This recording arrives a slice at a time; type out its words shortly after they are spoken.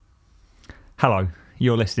Hello,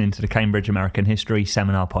 you're listening to the Cambridge American History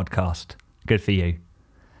Seminar Podcast. Good for you.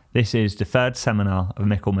 This is the third seminar of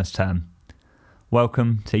Michaelmas term.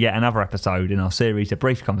 Welcome to yet another episode in our series of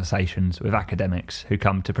brief conversations with academics who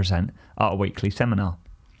come to present at our weekly seminar.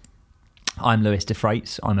 I'm Lewis de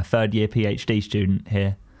Freites, I'm a third year PhD student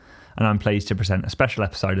here, and I'm pleased to present a special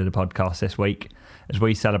episode of the podcast this week as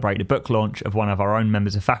we celebrate the book launch of one of our own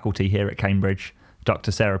members of faculty here at Cambridge,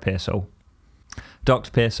 Dr. Sarah Pearsall.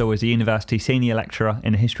 Dr. Pearsall is a university senior lecturer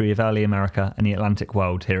in the history of early America and the Atlantic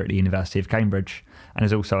world here at the University of Cambridge, and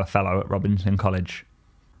is also a fellow at Robinson College.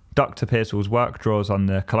 Dr. Pearsall's work draws on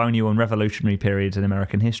the colonial and revolutionary periods in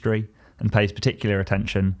American history and pays particular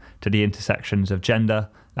attention to the intersections of gender,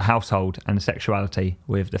 the household and sexuality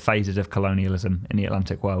with the phases of colonialism in the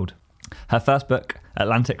Atlantic world. Her first book,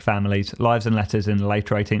 Atlantic Families, Lives and Letters in the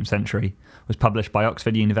Later 18th Century, was published by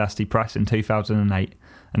Oxford University Press in 2008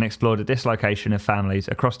 and explored the dislocation of families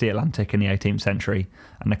across the Atlantic in the 18th century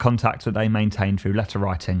and the contacts that they maintained through letter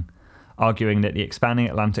writing, arguing that the expanding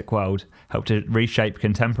Atlantic world helped to reshape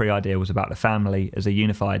contemporary ideals about the family as a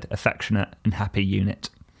unified, affectionate and happy unit.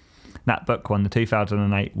 That book won the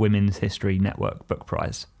 2008 Women's History Network Book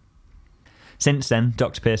Prize. Since then,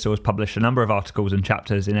 Dr. Pearsall has published a number of articles and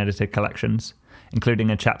chapters in edited collections, including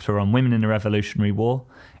a chapter on women in the Revolutionary War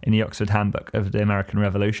in the Oxford Handbook of the American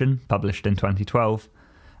Revolution, published in 2012,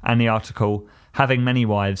 and the article Having Many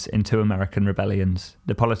Wives in Two American Rebellions,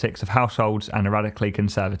 The Politics of Households and a Radically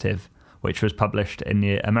Conservative, which was published in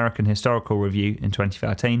the American Historical Review in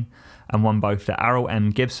 2013 and won both the Arrol M.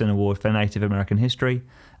 Gibson Award for Native American History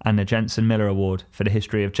and the Jensen Miller Award for the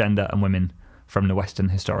History of Gender and Women from the Western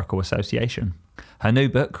Historical Association. Her new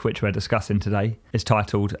book, which we're discussing today, is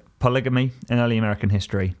titled Polygamy in Early American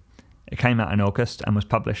History. It came out in August and was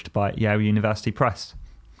published by Yale University Press.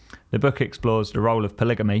 The book explores the role of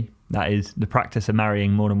polygamy, that is, the practice of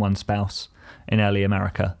marrying more than one spouse, in early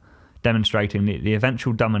America, demonstrating the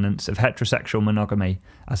eventual dominance of heterosexual monogamy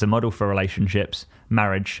as a model for relationships,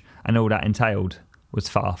 marriage, and all that entailed was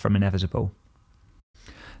far from inevitable.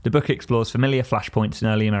 The book explores familiar flashpoints in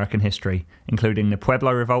early American history, including the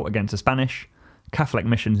Pueblo Revolt against the Spanish, Catholic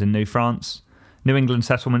missions in New France, New England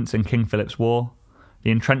settlements in King Philip's War,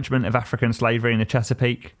 the entrenchment of African slavery in the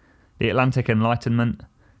Chesapeake, the Atlantic Enlightenment,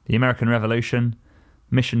 the American Revolution,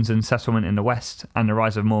 missions and settlement in the West, and the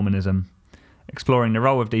rise of Mormonism, exploring the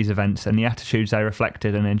role of these events and the attitudes they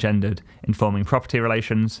reflected and engendered in forming property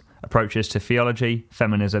relations, approaches to theology,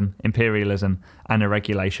 feminism, imperialism, and the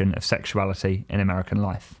regulation of sexuality in American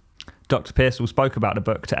life. Dr. Pearsall spoke about the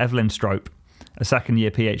book to Evelyn Strope, a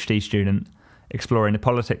second-year PhD student, exploring the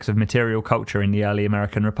politics of material culture in the early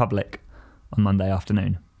American Republic, on Monday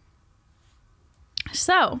afternoon.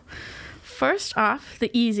 So, first off, the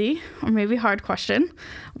easy, or maybe hard question,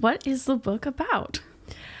 what is the book about?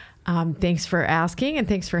 Thanks for asking, and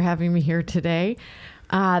thanks for having me here today.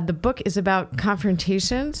 The book is about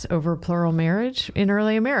confrontations over plural marriage in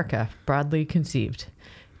early America, broadly conceived.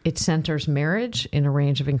 It centers marriage in a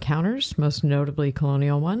range of encounters, most notably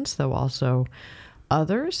colonial ones, though also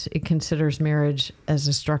others. It considers marriage as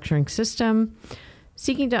a structuring system,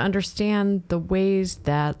 seeking to understand the ways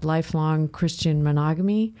that lifelong Christian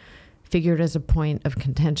monogamy figured as a point of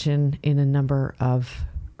contention in a number of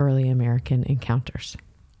early American encounters.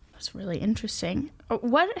 That's really interesting.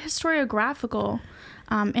 What historiographical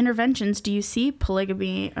interventions do you see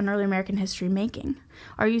polygamy in early American history making?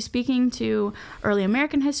 Are you speaking to early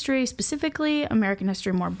American history specifically, American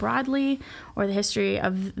history more broadly, or the history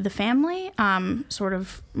of the family, sort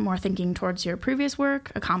of more thinking towards your previous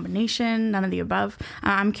work, a combination, none of the above?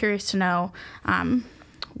 I'm curious to know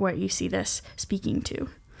what you see this speaking to.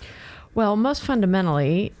 Well, most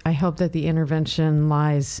fundamentally, I hope that the intervention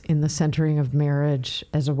lies in the centering of marriage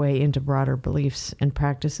as a way into broader beliefs and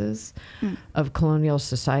practices of colonial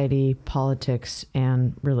society, politics,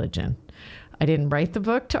 and religion. I didn't write the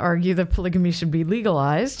book to argue that polygamy should be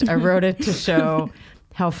legalized. I wrote it to show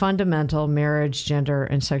how fundamental marriage, gender,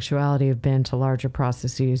 and sexuality have been to larger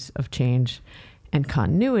processes of change and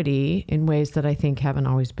continuity in ways that I think haven't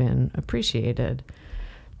always been appreciated.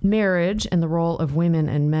 Marriage and the role of women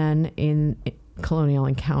and men in colonial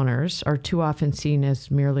encounters are too often seen as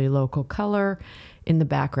merely local color in the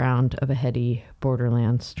background of a heady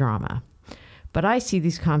borderlands drama. But I see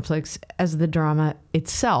these conflicts as the drama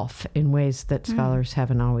itself in ways that scholars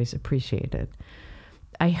haven't always appreciated.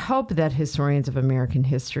 I hope that historians of American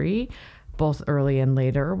history, both early and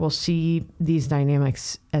later, will see these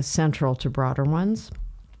dynamics as central to broader ones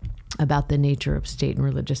about the nature of state and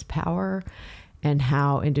religious power and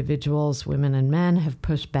how individuals, women and men, have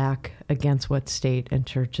pushed back against what state and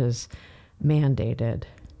churches mandated.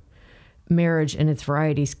 marriage and its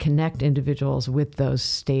varieties connect individuals with those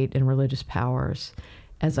state and religious powers,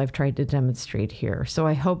 as I've tried to demonstrate here. So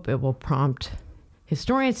I hope it will prompt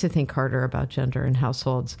historians to think harder about gender in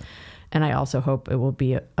households. And I also hope it will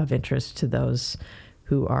be of interest to those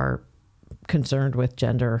who are concerned with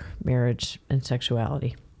gender, marriage, and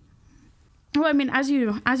sexuality. Well, I mean, as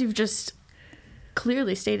you've just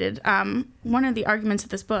clearly stated, one of the arguments of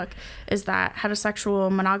this book is that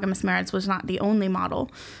heterosexual monogamous marriage was not the only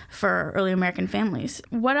model for early American families.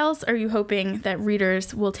 What else are you hoping that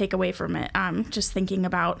readers will take away from it? Just thinking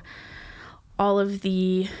about all of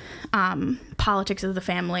the politics of the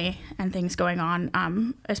family and things going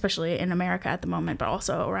on, especially in America at the moment, but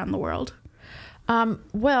also around the world.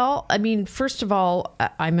 Well, I mean, first of all,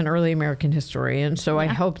 I'm an early American historian, so I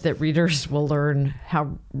hope that readers will learn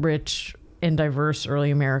how rich and diverse early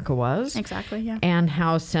America was. Exactly, yeah. And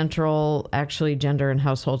how central actually gender and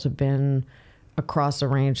households have been across a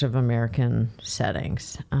range of American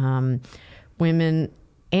settings. Women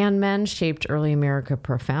and men shaped early America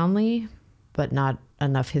profoundly, but not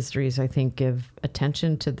enough histories, I think, give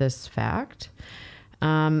attention to this fact.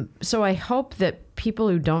 So I hope that people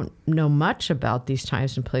who don't know much about these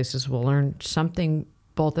times and places will learn something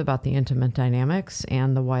both about the intimate dynamics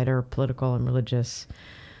and the wider political and religious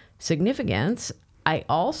significance. I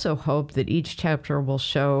also hope that each chapter will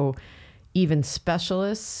show even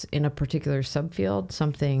specialists in a particular subfield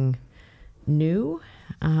something new.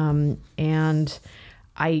 And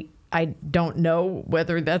I don't know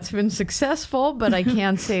whether that's been successful, but I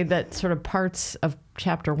can say that sort of parts of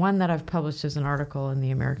chapter 1 that I've published as an article in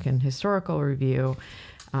the American Historical Review,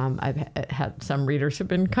 I've had some readers have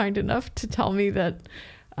been kind enough to tell me that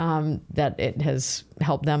it has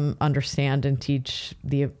helped them understand and teach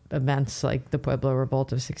the events like the Pueblo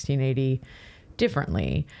Revolt of 1680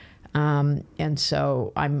 differently. And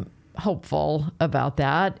so I'm hopeful about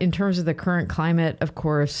that. In terms of the current climate, of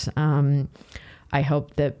course, I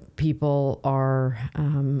hope that people are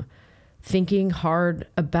thinking hard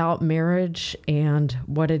about marriage and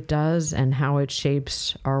what it does and how it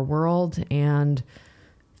shapes our world, and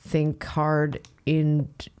think hard in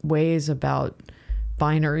ways about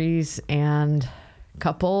binaries and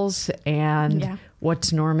couples and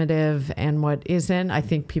what's normative and what isn't. I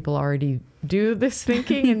think people already do this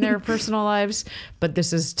thinking in their personal lives, but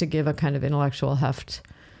this is to give a kind of intellectual heft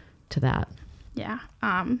to that. Yeah.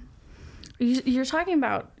 You're talking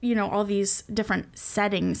about, all these different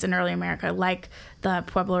settings in early America, like the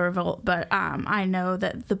Pueblo Revolt, but I know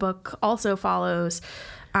that the book also follows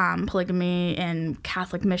polygamy in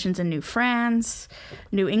Catholic missions in New France,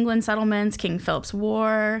 New England settlements, King Philip's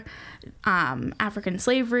War, African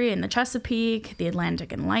slavery in the Chesapeake, the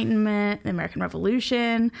Atlantic Enlightenment, the American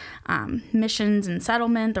Revolution, missions and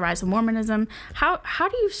settlement, the rise of Mormonism. How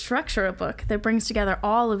do you structure a book that brings together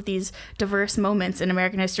all of these diverse moments in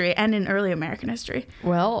American history and in early American history?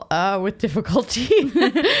 Well, with difficulty.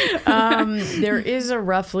 There is a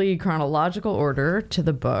roughly chronological order to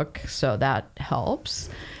the book, so that helps.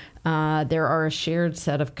 There are a shared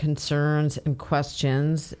set of concerns and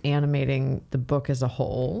questions animating the book as a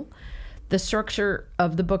whole. The structure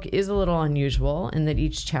of the book is a little unusual in that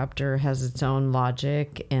each chapter has its own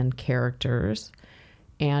logic and characters,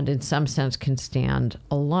 and in some sense can stand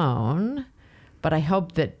alone. But I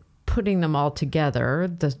hope that putting them all together,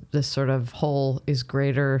 the sort of whole is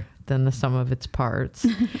greater than the sum of its parts,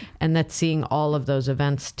 and that seeing all of those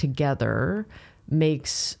events together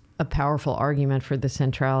makes a powerful argument for the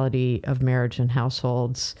centrality of marriage and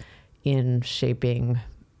households in shaping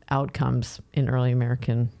outcomes in early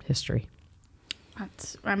American history.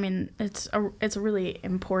 It's a really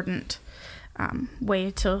important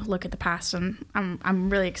way to look at the past, and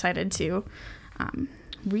I'm really excited to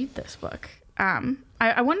read this book.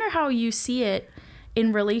 I wonder how you see it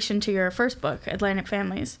in relation to your first book, Atlantic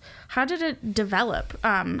Families. How did it develop,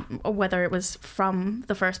 whether it was from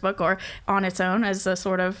the first book or on its own as a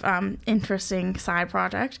sort of interesting side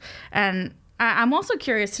project? And I'm also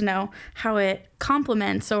curious to know how it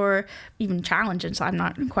complements or even challenges, I'm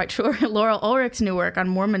not quite sure, Laurel Ulrich's new work on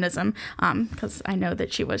Mormonism, because I know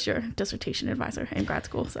that she was your dissertation advisor in grad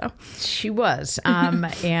school. So she was,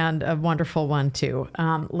 and a wonderful one too.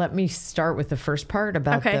 Let me start with the first part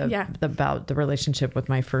about about the relationship with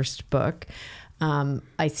my first book.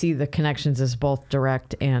 I see the connections as both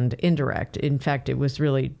direct and indirect. In fact, it was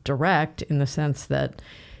really direct in the sense that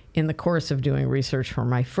in the course of doing research for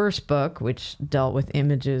my first book, which dealt with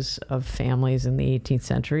images of families in the 18th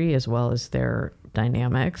century as well as their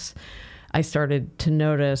dynamics, I started to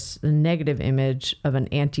notice the negative image of an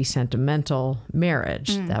anti-sentimental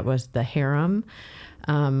marriage. That was the harem.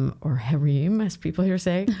 or harem, as people here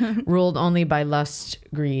say, ruled only by lust,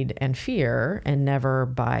 greed, and fear, and never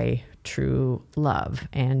by true love,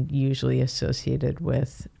 and usually associated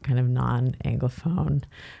with kind of non-Anglophone,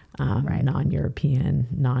 non-European,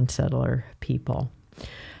 non-settler people.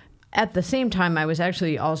 At the same time, I was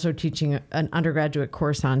actually also teaching an undergraduate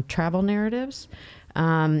course on travel narratives.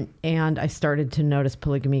 And I started to notice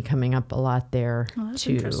polygamy coming up a lot there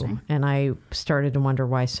too. And I started to wonder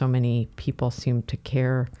why so many people seemed to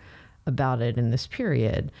care about it in this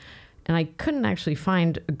period. And I couldn't actually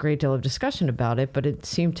find a great deal of discussion about it, but it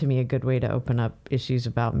seemed to me a good way to open up issues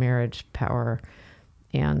about marriage, power,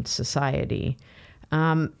 and society.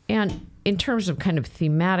 And in terms of kind of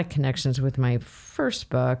thematic connections with my first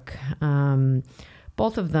book,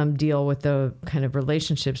 both of them deal with the kind of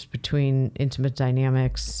relationships between intimate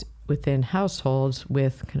dynamics within households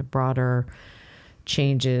with kind of broader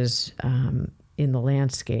changes in the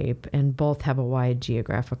landscape, and both have a wide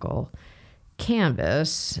geographical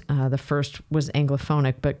canvas. The first was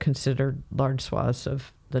Anglophonic, but considered large swaths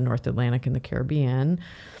of the North Atlantic and the Caribbean.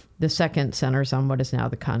 The second centers on what is now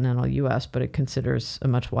the continental U.S., but it considers a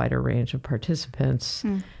much wider range of participants,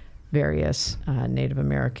 various Native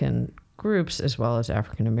American groups, as well as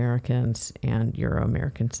African Americans and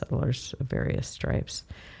Euro-American settlers of various stripes.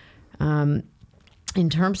 In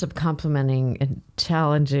terms of complementing and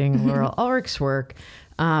challenging Laurel Ulrich's work,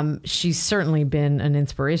 she's certainly been an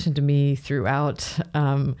inspiration to me throughout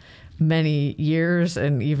many years,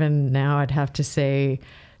 and even now I'd have to say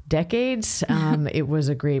decades. It was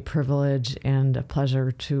a great privilege and a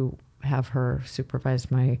pleasure to have her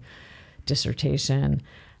supervise my dissertation.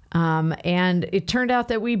 And it turned out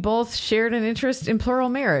that we both shared an interest in plural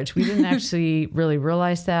marriage. We didn't actually really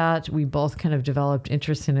realize that. We both kind of developed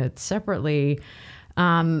interest in it separately.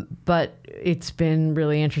 But it's been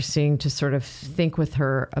really interesting to sort of think with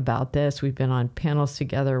her about this. We've been on panels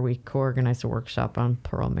together. We co-organized a workshop on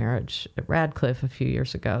plural marriage at Radcliffe a few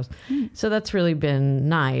years ago. So that's really been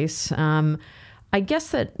nice. I guess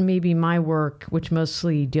that maybe my work, which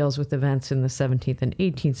mostly deals with events in the 17th and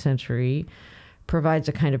 18th century, provides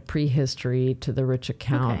a kind of prehistory to the rich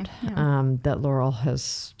account that Laurel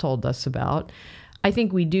has told us about. I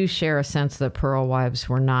think we do share a sense that plural wives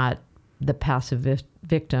were not the passive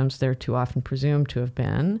victims they're too often presumed to have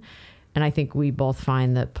been. And I think we both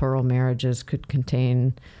find that plural marriages could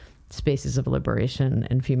contain spaces of liberation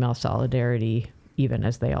and female solidarity, even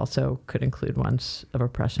as they also could include ones of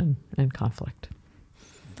oppression and conflict.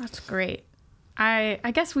 That's great.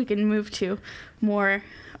 I guess we can move to more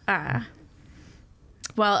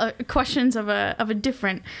questions of a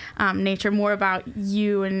different nature, more about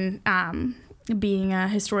you and being a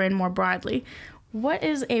historian more broadly. What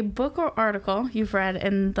is a book or article you've read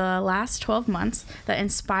in the last 12 months that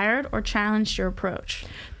inspired or challenged your approach?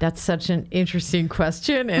 That's such an interesting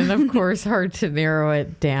question, and of course, hard to narrow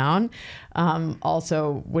it down.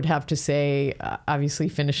 Also, would have to say, obviously,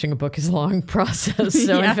 finishing a book is a long process.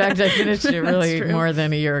 So, in fact, I finished it really more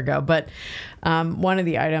than a year ago. But one of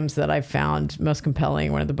the items that I found most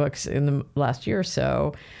compelling, one of the books in the last year or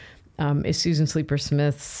so, is Susan Sleeper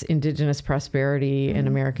Smith's Indigenous Prosperity and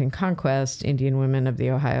American Conquest, Indian Women of the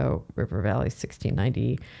Ohio River Valley,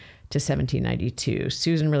 1690 to 1792.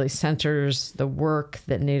 Susan really centers the work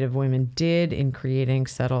that Native women did in creating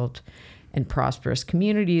settled and prosperous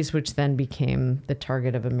communities, which then became the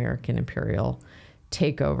target of American imperial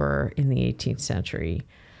takeover in the 18th century.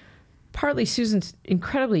 Partly Susan's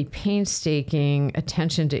incredibly painstaking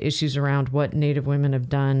attention to issues around what Native women have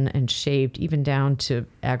done and shaped, even down to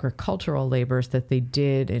agricultural labors that they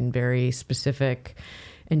did in very specific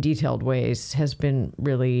and detailed ways, has been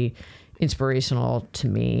really inspirational to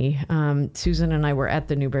me. Susan and I were at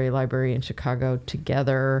the Newberry Library in Chicago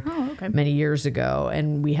together many years ago,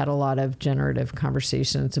 and we had a lot of generative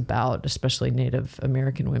conversations about especially Native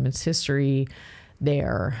American women's history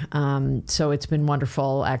there. So it's been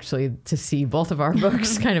wonderful actually to see both of our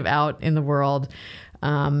books kind of out in the world.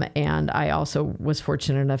 And I also was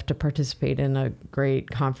fortunate enough to participate in a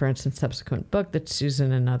great conference and subsequent book that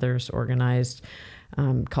Susan and others organized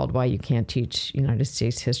called Why You Can't Teach United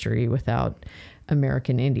States History Without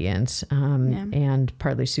American Indians. And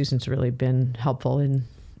partly Susan's really been helpful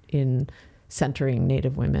in centering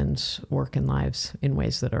Native women's work and lives in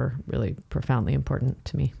ways that are really profoundly important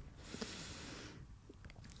to me.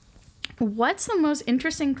 What's the most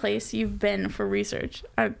interesting place you've been for research?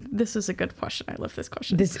 This is a good question. I love this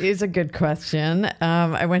question. This is a good question.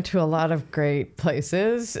 I went to a lot of great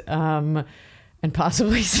places. and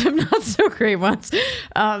possibly some not so great ones.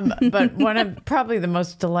 But one of probably the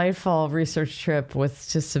most delightful research trip was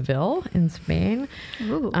to Seville in Spain,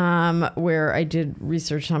 where I did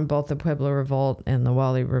research on both the Pueblo Revolt and the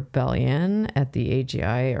Wally Rebellion at the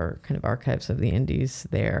AGI, or kind of Archives of the Indies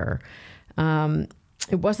there.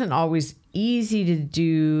 It wasn't always easy to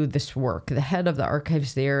do this work. The head of the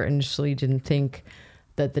archives there initially didn't think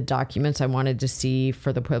that the documents I wanted to see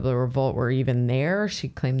for the Pueblo Revolt were even there. She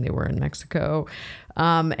claimed they were in Mexico.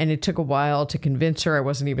 And it took a while to convince her. I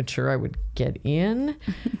wasn't even sure I would get in.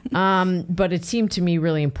 But it seemed to me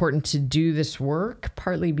really important to do this work,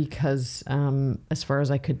 partly because, as far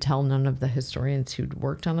as I could tell, none of the historians who'd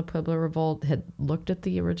worked on the Pueblo Revolt had looked at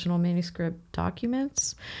the original manuscript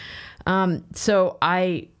documents. So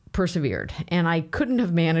I persevered, and I couldn't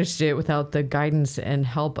have managed it without the guidance and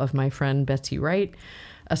help of my friend Betsy Wright,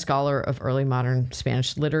 a scholar of early modern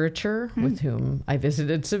Spanish literature with whom I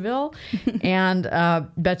visited Seville. And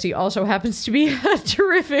Betsy also happens to be a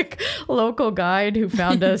terrific local guide who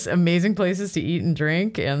found us amazing places to eat and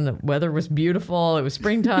drink, and the weather was beautiful. It was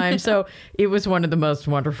springtime. So it was one of the most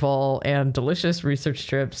wonderful and delicious research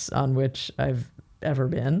trips on which I've ever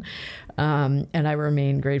been. And I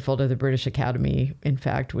remain grateful to the British Academy, in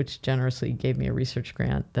fact, which generously gave me a research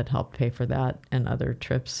grant that helped pay for that and other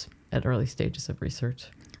trips at early stages of research.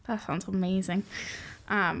 That sounds amazing.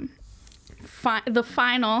 The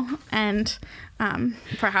final and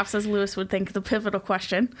perhaps, as Lewis would think, the pivotal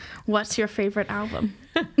question: what's your favorite album?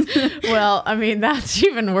 Well, I mean, that's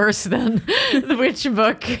even worse than which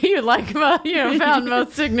book you found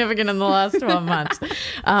most significant in the last 12 months.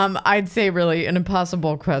 I'd say really an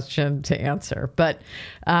impossible question to answer, but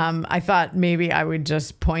I thought maybe I would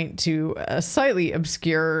just point to a slightly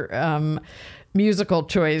obscure musical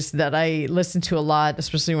choice that I listened to a lot,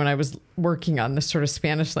 especially when I was working on the sort of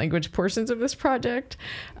Spanish language portions of this project,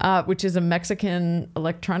 which is a Mexican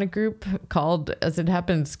electronic group called, as it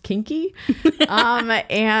happens, Kinky.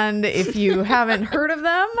 And if you haven't heard of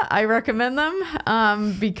them, I recommend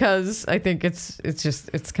them because I think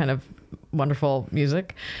it's kind of wonderful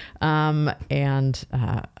music. And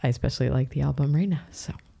I especially like the album Reina.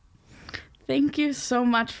 So. Thank you so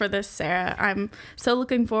much for this, Sarah. I'm so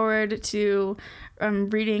looking forward to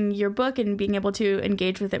reading your book and being able to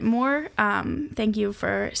engage with it more. Thank you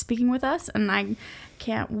for speaking with us, and I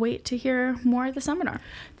can't wait to hear more at the seminar.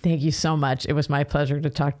 Thank you so much. It was my pleasure to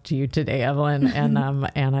talk to you today, Evelyn, and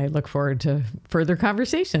I look forward to further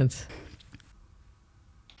conversations.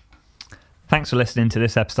 Thanks for listening to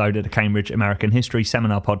this episode of the Cambridge American History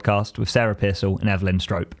Seminar Podcast with Sarah Pearsall and Evelyn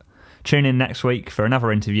Strope. Tune in next week for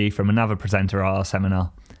another interview from another presenter at our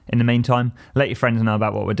seminar. In the meantime, let your friends know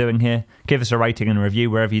about what we're doing here. Give us a rating and a review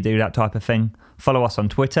wherever you do that type of thing. Follow us on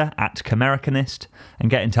Twitter @Camericanist and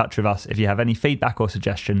get in touch with us if you have any feedback or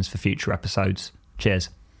suggestions for future episodes. Cheers.